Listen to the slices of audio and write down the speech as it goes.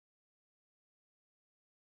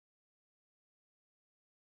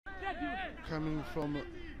coming from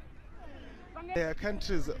their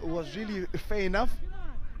countries was really fair enough.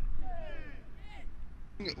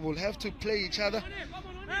 We'll have to play each other,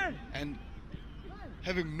 and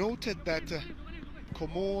having noted that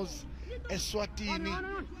Comoros,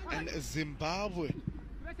 Eswatini and Zimbabwe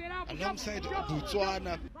alongside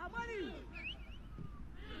Botswana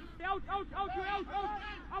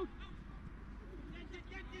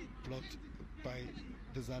blocked by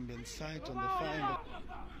the Zambian side on the far end.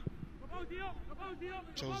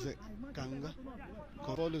 Jose Ganga.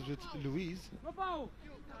 Ball is with Luis.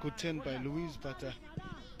 Good turn by Luis, but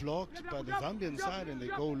blocked by the Zambian side, and they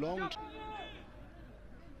go long.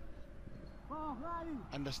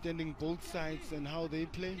 Understanding both sides and how they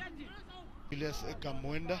play. Elias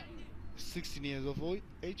Kamwenda, 16 years of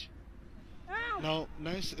age. Now,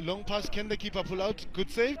 nice long pass. Can the keeper pull out?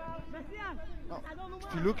 Good save. Now,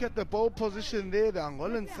 if you look at the ball position there, the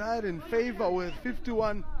Angolan side in favor with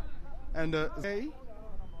 51 and that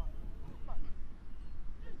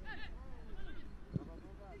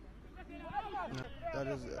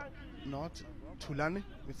is not Tulane,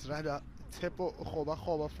 it's rather Tepo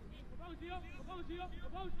Khoba.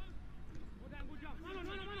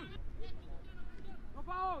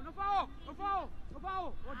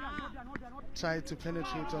 Tried to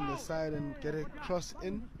penetrate on the side and get a cross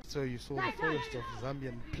in. So you saw the forest of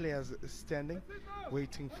Zambian players standing,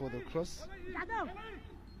 waiting for the cross.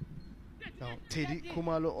 Now Teddy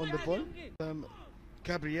Khumalo on the ball.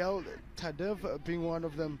 Gabriel Tadev being one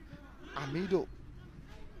of them. Amido.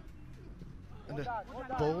 And the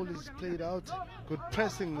ball is played out. Good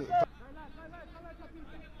pressing.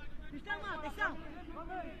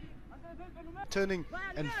 Turning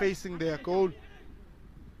and facing their goal.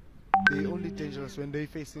 They're only dangerous when they're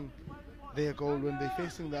facing their goal. When they're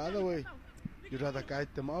facing the other way, you'd rather guide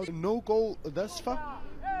them out. No goal thus far.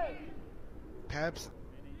 Perhaps.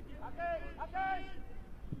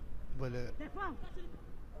 Well,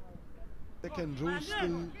 second rule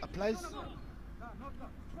still applies.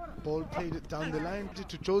 Ball played down the line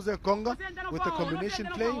to Jose Konga with a combination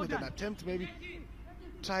play, with an attempt maybe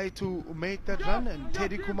try to make that run, and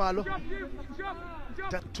Teddy Khumalo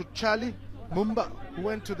that to Charlie Mumba, who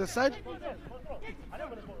went to the side.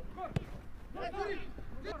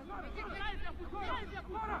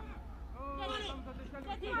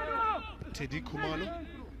 Teddy Khumalo,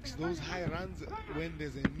 those high runs when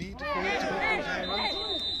there's a need for it to make those high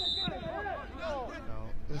runs. Now,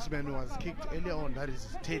 this man was kicked earlier on, that is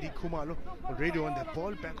Teddy Khumalo, already on the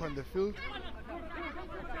ball, back on the field.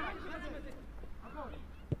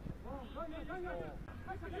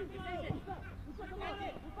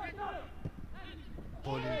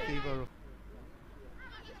 Ball in favor of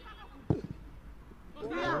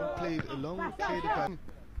ball played along, played back.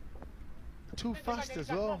 Too fast as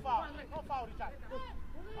well.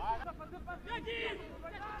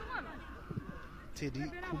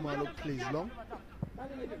 Teddy Khumalo plays long.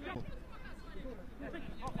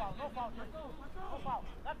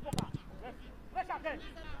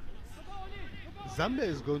 Zambia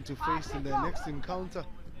is going to face in their next encounter.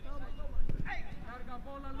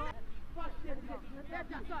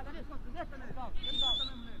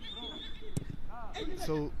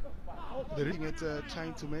 So they're looking at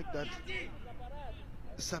trying to make that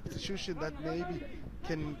substitution that maybe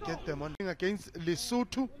can get them on against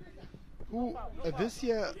Lesotho, who this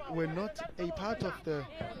year were not a part of the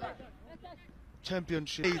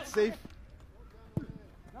championship. It's safe.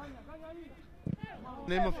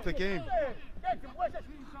 Name of the game.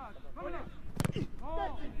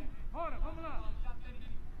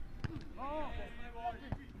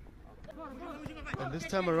 And this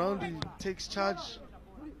time around he takes charge,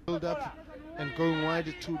 build up and going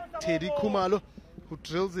wide to Teddy Khumalo, who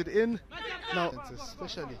drills it in. Now,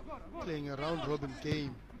 especially playing a round robin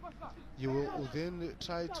game, you will then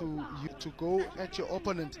try to go at your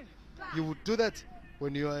opponent. You would do that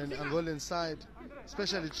when you are an Angolan side,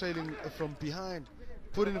 especially trailing from behind.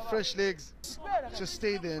 Put in fresh legs, just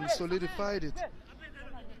stay there and solidify it.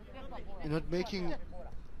 You're not making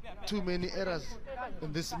too many errors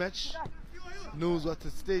in this match. Knows what's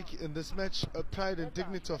at stake in this match, pride and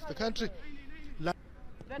dignity of the country.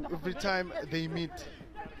 Every time they meet,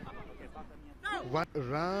 one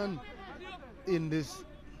run in this,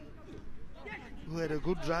 we had a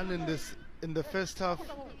good run in this in the first half,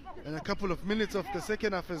 and a couple of minutes of the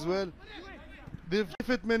second half as well. The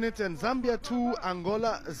 5th minute, and Zambia 2,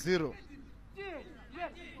 Angola 0.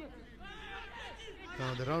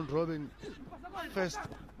 Now the round robin first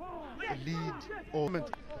lead or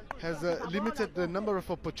has limited the number of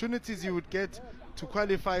opportunities you would get to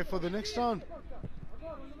qualify for the next round.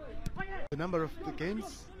 The number of the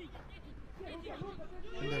games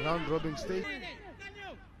in the round robin stage.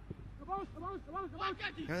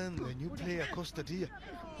 And the new player Costa Dia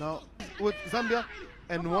now with Zambia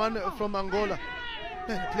and one from Angola.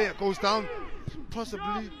 And the player goes down,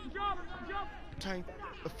 possibly trying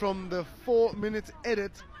from the 4 minutes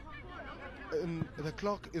edit. And the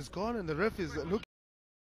clock is gone and the ref is looking.